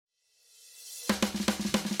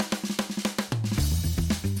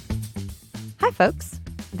Hi, folks.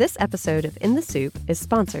 This episode of In the Soup is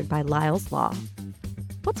sponsored by Lyle's Law.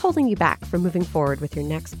 What's holding you back from moving forward with your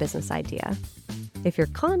next business idea? If your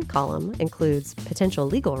con column includes potential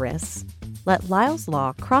legal risks, let Lyle's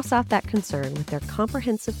Law cross off that concern with their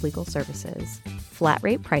comprehensive legal services, flat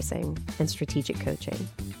rate pricing, and strategic coaching.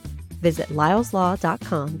 Visit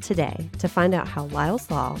lyleslaw.com today to find out how Lyle's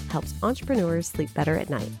Law helps entrepreneurs sleep better at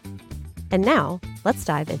night. And now, let's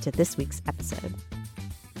dive into this week's episode.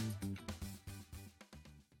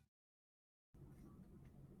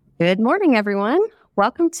 Good morning, everyone.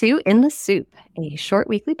 Welcome to In the Soup, a short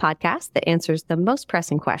weekly podcast that answers the most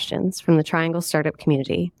pressing questions from the Triangle startup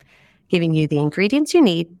community, giving you the ingredients you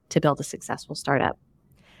need to build a successful startup.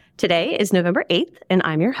 Today is November 8th, and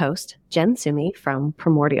I'm your host, Jen Sumi from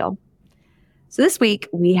Primordial. So this week,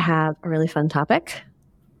 we have a really fun topic.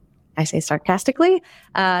 I say sarcastically.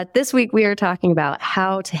 This week, we are talking about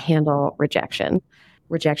how to handle rejection.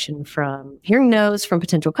 Rejection from hearing no's from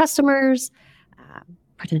potential customers,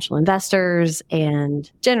 potential investors,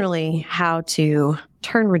 and generally how to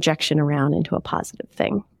turn rejection around into a positive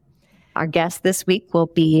thing. Our guest this week will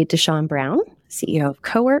be Deshaun Brown, CEO of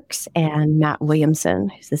CoWorks, and Matt Williamson,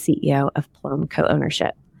 who's the CEO of Plum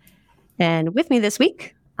Co-Ownership. And with me this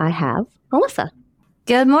week, I have Melissa.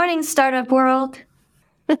 Good morning, startup world.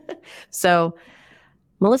 So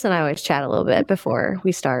Melissa and I always chat a little bit before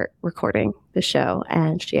we start recording the show,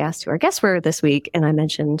 and she asked who our guests were this week, and I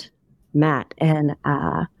mentioned Matt, and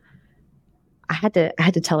I had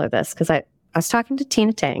to tell her this because I was talking to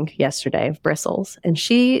Tina Tang yesterday of Bristles, and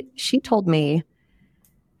she told me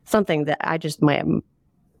something that I just my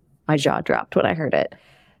jaw dropped when I heard it.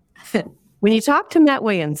 When you talk to Matt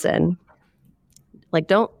Williamson,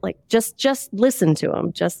 just listen to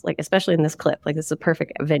him, especially in this clip. Like, this is a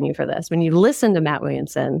perfect venue for this. When you listen to Matt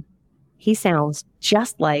Williamson, he sounds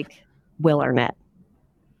just like Will Arnett.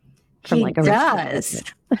 He does.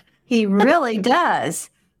 He really does.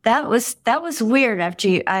 That was weird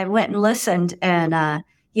after I went and listened, and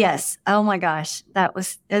yes, oh my gosh,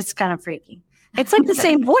 it's kind of freaky. It's like the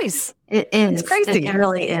same voice. It is. It's crazy. It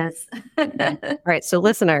really is. All right, so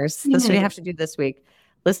listeners, this is what you have to do this week.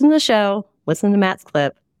 Listen to the show, listen to Matt's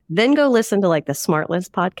clip, then go listen to the Smart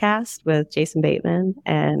List podcast with Jason Bateman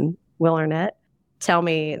and Will Arnett. Tell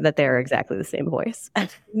me that they're exactly the same voice.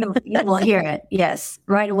 You will hear it, yes,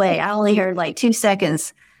 right away. I only heard 2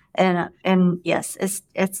 seconds. And yes, it's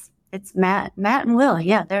Matt and Will.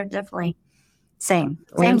 Yeah, they're definitely same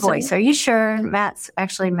voice. Are you sure Matt's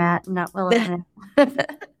actually Matt, not Will?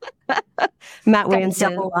 Matt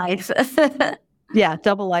Williamson. Double life. Yeah,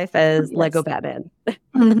 double life as Lego Batman.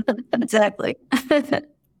 Exactly.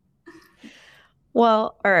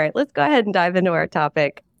 Well, all right, let's go ahead and dive into our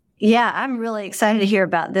topic. Yeah, I'm really excited to hear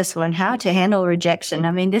about this one, how to handle rejection.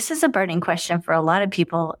 I mean, this is a burning question for a lot of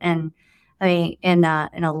people, and in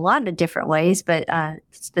a lot of different ways, but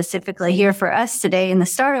specifically here for us today in the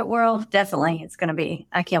startup world, definitely it's going to be,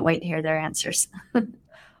 I can't wait to hear their answers.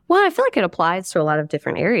 Well, I feel like it applies to a lot of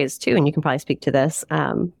different areas too, and you can probably speak to this,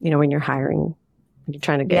 when you're hiring, when you're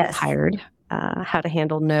trying to get hired, how to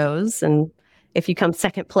handle no's, and if you come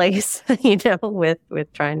second place,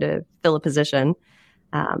 with trying to fill a position,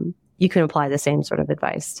 you can apply the same sort of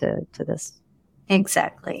advice to this.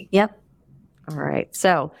 Exactly. Yep. All right.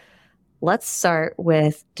 So let's start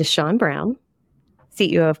with Deshaun Brown,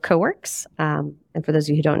 CEO of CoWorks. And for those of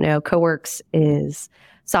you who don't know, CoWorks is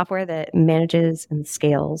software that manages and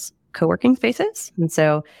scales co-working spaces. And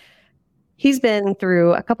so he's been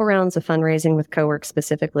through a couple rounds of fundraising with CoWorks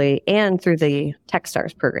specifically, and through the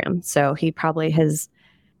Techstars program. So he probably has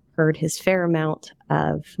heard his fair amount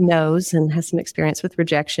of no's and has some experience with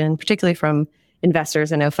rejection, particularly from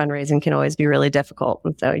investors. I know fundraising can always be really difficult,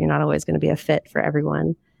 and so you're not always going to be a fit for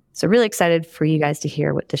everyone. So really excited for you guys to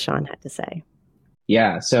hear what Deshaun had to say.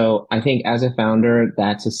 Yeah. So I think as a founder,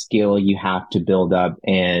 that's a skill you have to build up.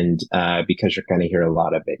 And because you're going to hear a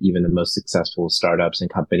lot of it, even the most successful startups and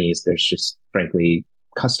companies, there's just frankly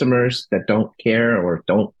customers that don't care or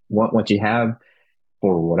don't want what you have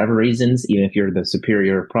for whatever reasons. Even if you're the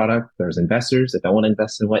superior product, there's investors that don't want to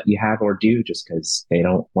invest in what you have or do just because they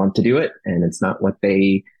don't want to do it. And it's not what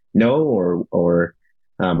they know or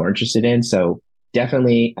are interested in. So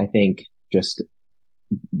definitely, I think just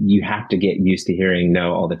you have to get used to hearing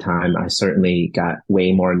no all the time. I certainly got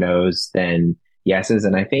way more no's than yeses.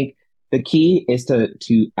 And I think the key is to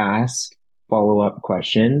ask follow-up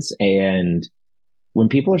questions. And when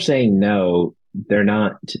people are saying no, they're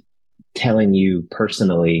not telling you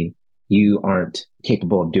personally, you aren't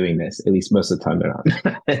capable of doing this. At least most of the time they're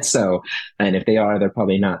not. And if they are, they're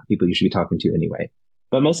probably not people you should be talking to anyway.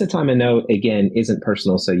 But most of the time, a no, again, isn't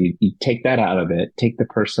personal. So you take that out of it, take the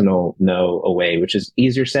personal no away, which is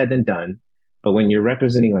easier said than done. But when you're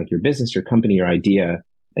representing like your business, your company, your idea,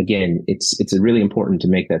 again, it's really important to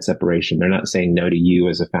make that separation. They're not saying no to you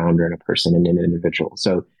as a founder and a person and an individual.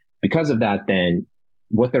 So because of that, then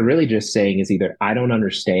what they're really just saying is either I don't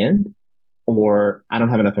understand or I don't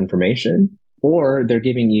have enough information, or they're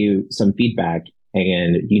giving you some feedback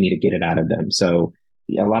and you need to get it out of them. So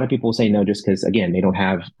a lot of people say no just because, again, they don't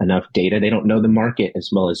have enough data. They don't know the market as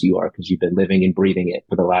well as you are because you've been living and breathing it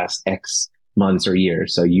for the last X months or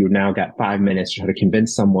years. So you now got 5 minutes to try to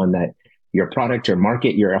convince someone that your product, your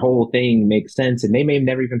market, your whole thing makes sense. And they may have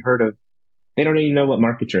never even they don't even know what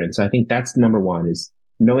market you're in. So I think that's number one, is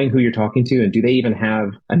knowing who you're talking to and do they even have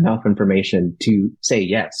enough information to say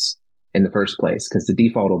yes in the first place? Because the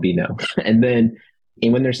default will be no. And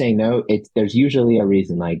when they're saying no, there's usually a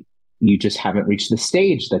reason, like you just haven't reached the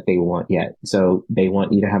stage that they want yet. So they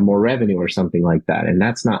want you to have more revenue or something like that. And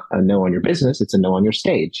that's not a no on your business. It's a no on your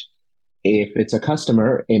stage. If it's a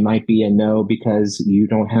customer, it might be a no because you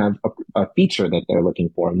don't have a feature that they're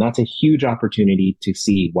looking for. And that's a huge opportunity to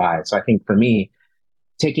see why. So I think for me,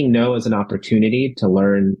 taking no as an opportunity to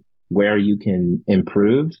learn where you can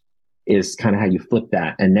improve is kind of how you flip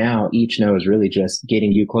that. And now each no is really just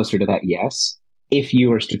getting you closer to that yes. If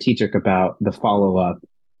you are strategic about the follow-up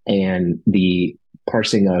and the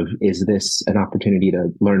parsing of, is this an opportunity to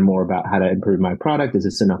learn more about how to improve my product? Is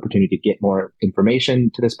this an opportunity to get more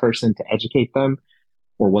information to this person to educate them?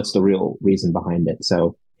 Or what's the real reason behind it?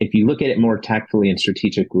 So if you look at it more tactfully and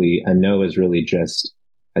strategically, a no is really just,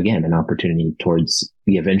 again, an opportunity towards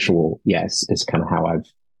the eventual yes, is kind of how I've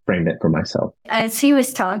framed it for myself. As he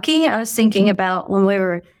was talking, I was thinking about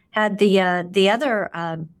when had the other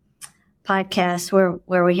podcast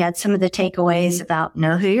where we had some of the takeaways about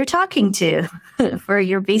know who you're talking to for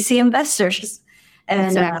your VC investors. And,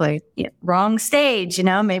 exactly. Wrong stage,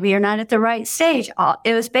 maybe you're not at the right stage.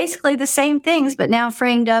 It was basically the same things, but now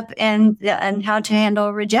framed up and how to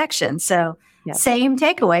handle rejection. So same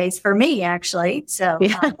takeaways for me, actually. So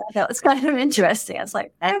that was kind of interesting. I was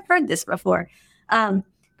like, I've heard this before.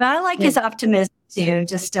 But I like his optimism too,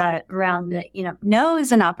 just around the, no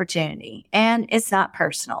is an opportunity and it's not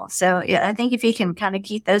personal. So I think if you can kind of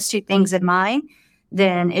keep those two things in mind,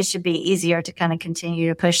 then it should be easier to kind of continue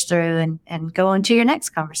to push through and go into your next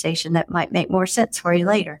conversation that might make more sense for you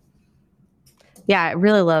later. Yeah, I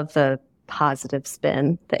really love the positive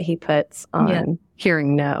spin that he puts on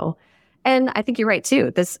hearing no. And I think you're right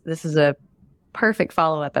too. This is a perfect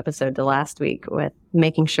follow-up episode to last week with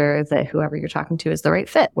making sure that whoever you're talking to is the right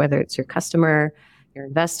fit, whether it's your customer, your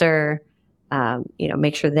investor,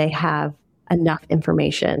 make sure they have enough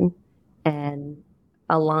information and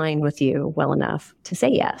align with you well enough to say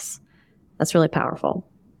yes. That's really powerful.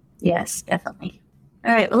 Yes, definitely.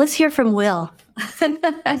 All right. Well, let's hear from Will.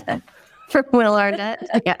 From Will Arnett.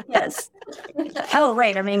 Yeah. Yes. Oh,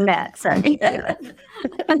 wait. I mean, Matt. Sorry.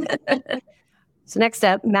 So next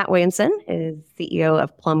up, Matt Williamson is CEO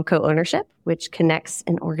of Plum Co-Ownership, which connects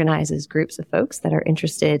and organizes groups of folks that are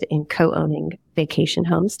interested in co-owning vacation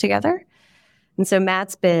homes together. And so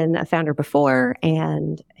Matt's been a founder before,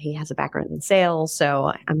 and he has a background in sales.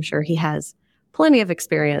 So I'm sure he has plenty of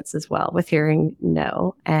experience as well with hearing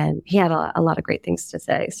no. And he had a lot of great things to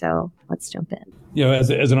say. So let's jump in. As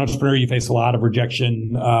an entrepreneur, you face a lot of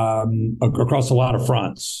rejection across a lot of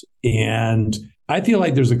fronts. And I feel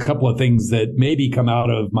like there's a couple of things that maybe come out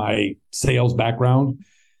of my sales background.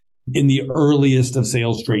 In the earliest of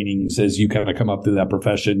sales trainings, as you kind of come up through that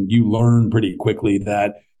profession, you learn pretty quickly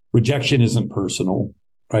that rejection isn't personal,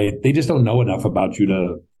 right? They just don't know enough about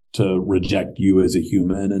you to reject you as a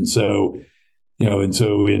human. And so,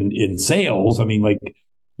 in sales, I mean, like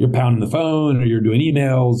you're pounding the phone or you're doing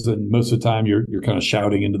emails, and most of the time you're kind of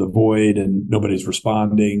shouting into the void and nobody's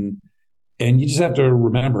responding. And you just have to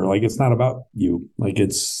remember, like, it's not about you. Like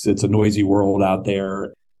it's a noisy world out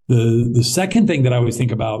there. The second thing that I always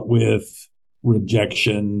think about with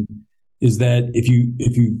rejection is that if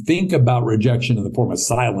you think about rejection in the form of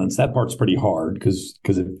silence, that part's pretty hard because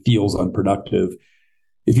it feels unproductive.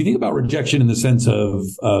 If you think about rejection in the sense of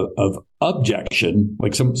objection,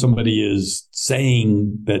 like somebody is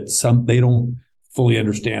saying that they don't fully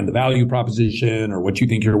understand the value proposition or what you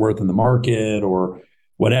think you're worth in the market or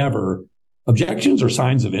whatever, objections are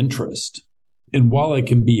signs of interest. And while it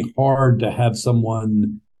can be hard to have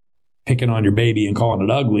someone picking on your baby and calling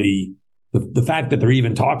it ugly, the fact that they're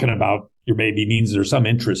even talking about your baby means there's some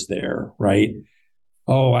interest there, right?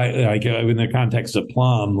 Oh, I in the context of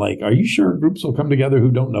Plum, like, are you sure groups will come together who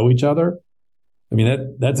don't know each other? I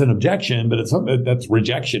mean, that's an objection, but that's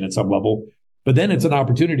rejection at some level. But then it's an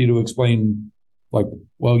opportunity to explain Like,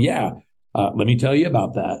 well, yeah, let me tell you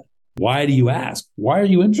about that. Why do you ask? Why are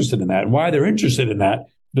you interested in that? And why they're interested in that?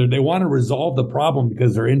 They want to resolve the problem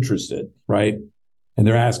because they're interested, right? And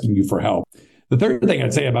they're asking you for help. The third thing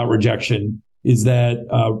I'd say about rejection is that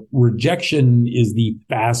rejection is the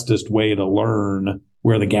fastest way to learn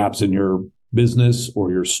where the gaps in your business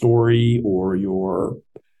or your story or your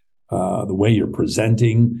the way you're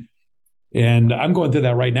presenting. And I'm going through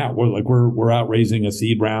that right now. We're out raising a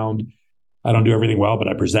seed round. I don't do everything well, but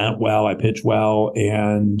I present well, I pitch well.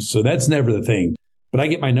 And so that's never the thing. But I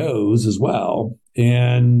get my nose as well.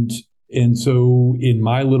 And so in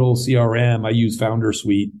my little CRM, I use Founder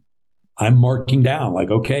Suite. I'm marking down like,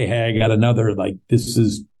 okay, hey, I got another, like, this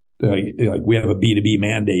is like we have a B2B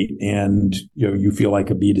mandate and, you feel like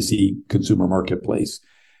a B2C consumer marketplace.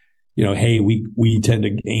 Hey, we tend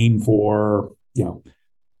to aim for,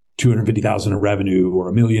 250,000 in revenue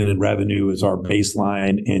or $1 million in revenue is our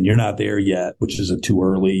baseline. And you're not there yet, which is a too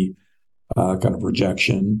early kind of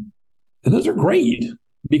rejection. And those are great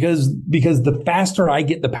because the faster I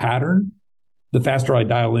get the pattern, the faster I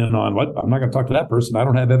dial in on what I'm not going to talk to that person. I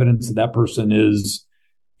don't have evidence that that person is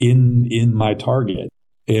in my target.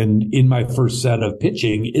 And in my first set of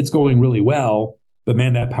pitching, it's going really well. But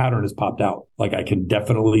man, that pattern has popped out. Like I can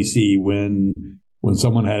definitely see when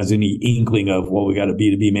someone has any inkling of, well, we got a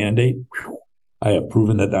B2B mandate, I have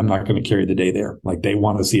proven that I'm not going to carry the day there. Like they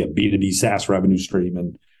want to see a B2B SaaS revenue stream,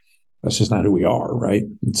 and that's just not who we are, right?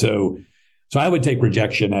 And so I would take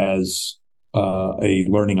rejection as a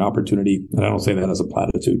learning opportunity, and I don't say that as a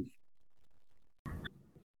platitude.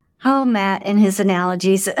 Oh, Matt and his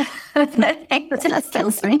analogies. That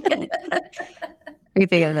fills me. You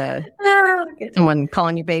think of someone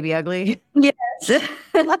calling you baby ugly? Yes.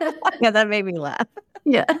 Yeah, that made me laugh.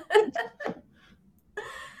 Yeah.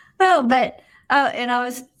 Well, but and I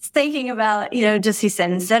was thinking about, just he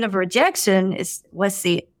said instead of rejection what's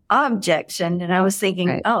the objection, and I was thinking,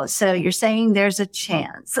 right. Oh, so you're saying there's a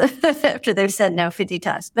chance after they've said no 50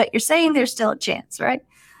 times, but you're saying there's still a chance, right?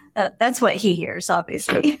 That's what he hears,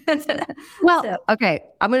 obviously. Well, okay,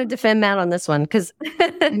 I'm going to defend Matt on this one because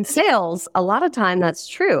in sales, a lot of time that's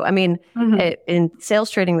true. I mean, in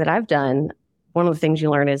sales training that I've done, one of the things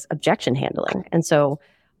you learn is objection handling. And so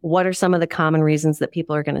what are some of the common reasons that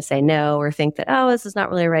people are going to say no or think that, oh, this is not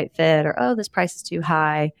really a right fit, or, oh, this price is too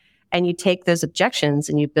high? And you take those objections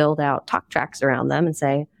and you build out talk tracks around them and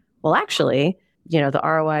say, well, actually, the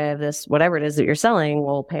ROI of this, whatever it is that you're selling,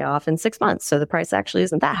 will pay off in 6 months. So the price actually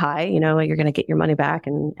isn't that high. You're going to get your money back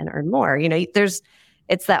and earn more.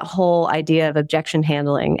 It's that whole idea of objection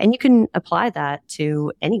handling. And you can apply that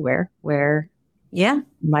to anywhere where you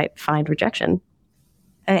might find rejection.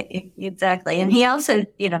 Exactly. And he also,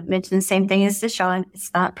 mentioned the same thing as Deshaun.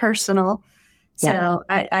 It's not personal. So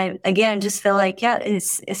I again, just feel like,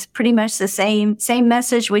 it's pretty much the same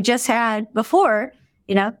message we just had before.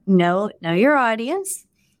 Know your audience.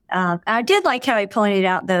 I did like how he pointed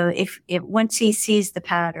out, though, if once he sees the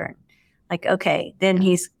pattern, like, okay, then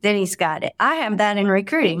he's got it. I have that in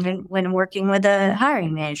recruiting when I'm working with a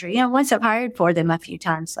hiring manager. Once I've hired for them a few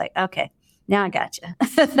times, like, okay, now I got you.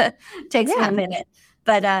 Takes me a minute.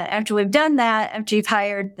 But after we've done that, after you've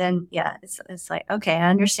hired, then it's like, okay, I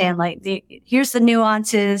understand. Like, here's the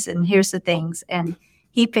nuances and here's the things, and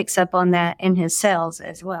he picks up on that in his sales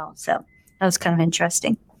as well. So that was kind of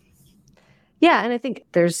interesting. Yeah, and I think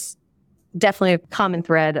there's definitely a common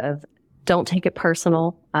thread of don't take it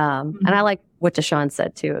personal. And I like what Deshaun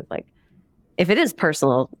said too. Of like, if it is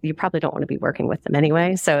personal, you probably don't want to be working with them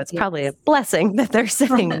anyway. So it's probably a blessing that they're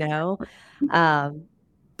saying no.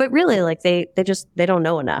 But really, like they don't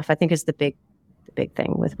know enough. I think is the big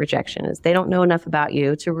thing with rejection is they don't know enough about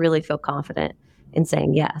you to really feel confident in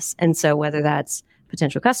saying yes. And so whether that's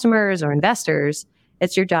potential customers or investors,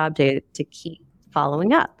 it's your job to keep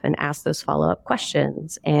following up and ask those follow-up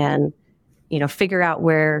questions and, figure out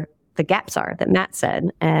where the gaps are that Matt said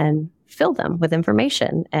and fill them with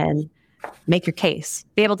information and make your case,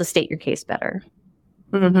 be able to state your case better.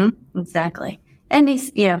 Mm-hmm. Exactly. And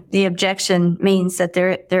the objection means that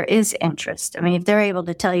there is interest. I mean, if they're able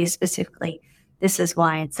to tell you specifically, this is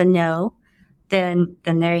why it's a no, then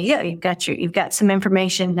there you go. You've got some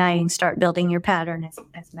information. Now you can start building your pattern,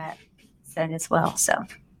 as Matt said as well. So,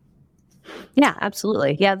 yeah,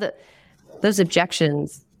 absolutely. Yeah, those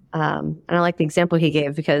objections, and I like the example he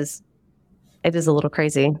gave because it is a little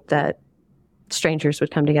crazy that strangers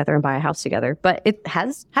would come together and buy a house together, but it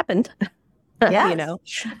has happened. Yeah.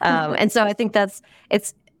 And so I think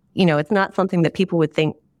it's not something that people would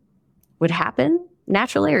think would happen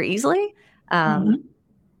naturally or easily.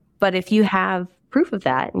 But if you have proof of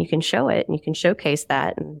that and you can show it and you can showcase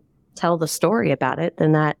that and tell the story about it,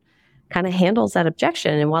 then that kind of handles that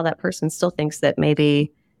objection. And while that person still thinks that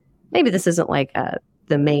maybe this isn't like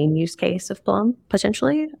the main use case of Plum,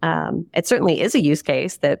 potentially, it certainly is a use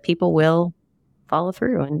case that people will follow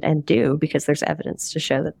through and do because there's evidence to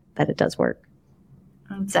show that it does work.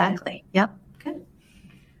 Exactly. Yep. Good.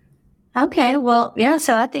 Okay. Well, yeah.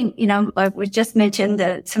 So I think, we just mentioned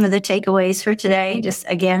some of the takeaways for today. Just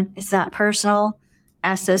again, it's not personal.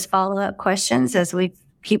 Ask those follow-up questions as we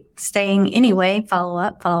keep staying anyway. Follow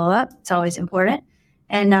up. It's always important.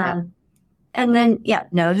 And then,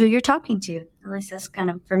 know who you're talking to. At least that's kind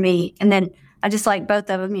of for me. And then I just like both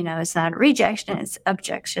of them, it's not a rejection, it's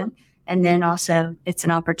objection. And then also it's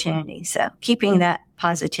an opportunity. So keeping that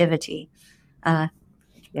positivity,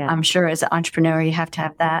 I'm sure as an entrepreneur, you have to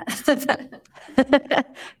have that.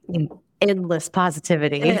 Endless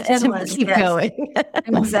positivity. Endless, keep going.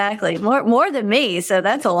 Exactly. More than me. So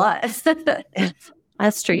that's a lot.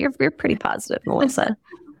 That's true. You're pretty positive, Melissa.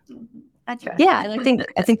 I try. Yeah. And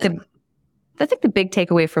I think the big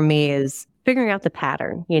takeaway for me is figuring out the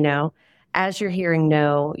pattern, as you're hearing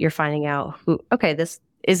no, you're finding out this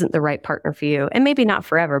isn't the right partner for you. And maybe not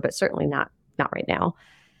forever, but certainly not right now.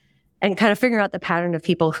 And kind of figuring out the pattern of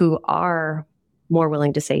people who are more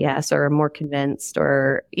willing to say yes or more convinced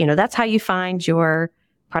or, that's how you find your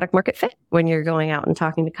product market fit when you're going out and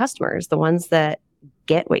talking to customers. The ones that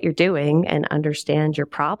get what you're doing and understand your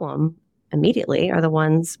problem immediately are the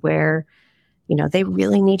ones where, they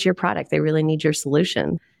really need your product. They really need your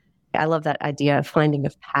solution. I love that idea of finding a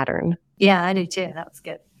pattern. Yeah, I do too. That was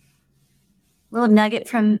good. Little nugget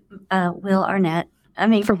from Will Arnett.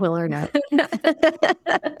 From Will Arnett.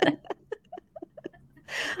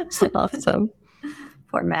 Awesome.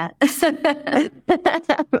 Poor Matt.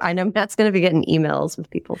 I know Matt's going to be getting emails with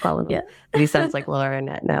people calling him. Yeah. He sounds like Will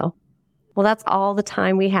Arnett now. Well, that's all the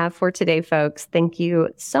time we have for today, folks. Thank you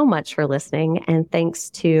so much for listening. And thanks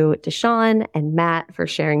to Deshawn and Matt for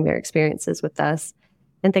sharing their experiences with us.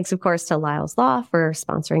 And thanks, of course, to Lyle's Law for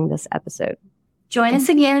sponsoring this episode. Join us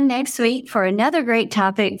again next week for another great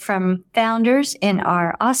topic from founders in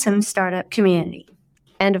our awesome startup community.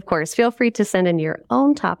 And of course, feel free to send in your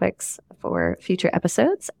own topics for future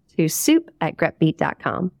episodes to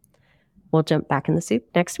soup@grepbeat.com. We'll jump back in the soup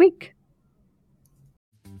next week.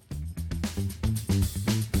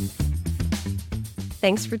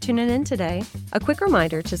 Thanks for tuning in today. A quick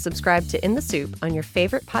reminder to subscribe to In the Soup on your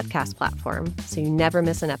favorite podcast platform so you never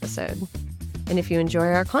miss an episode. And if you enjoy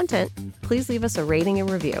our content, please leave us a rating and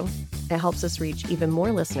review. It helps us reach even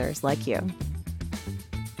more listeners like you.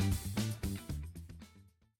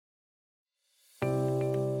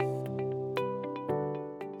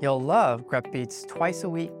 You'll love GrepBeat's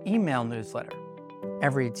twice-a-week email newsletter.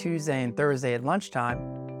 Every Tuesday and Thursday at lunchtime,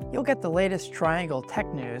 you'll get the latest Triangle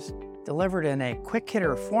tech news delivered in a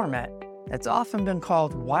quick-hitter format that's often been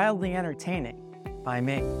called wildly entertaining by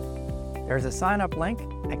me. There's a sign-up link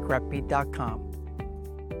at grepbeat.com.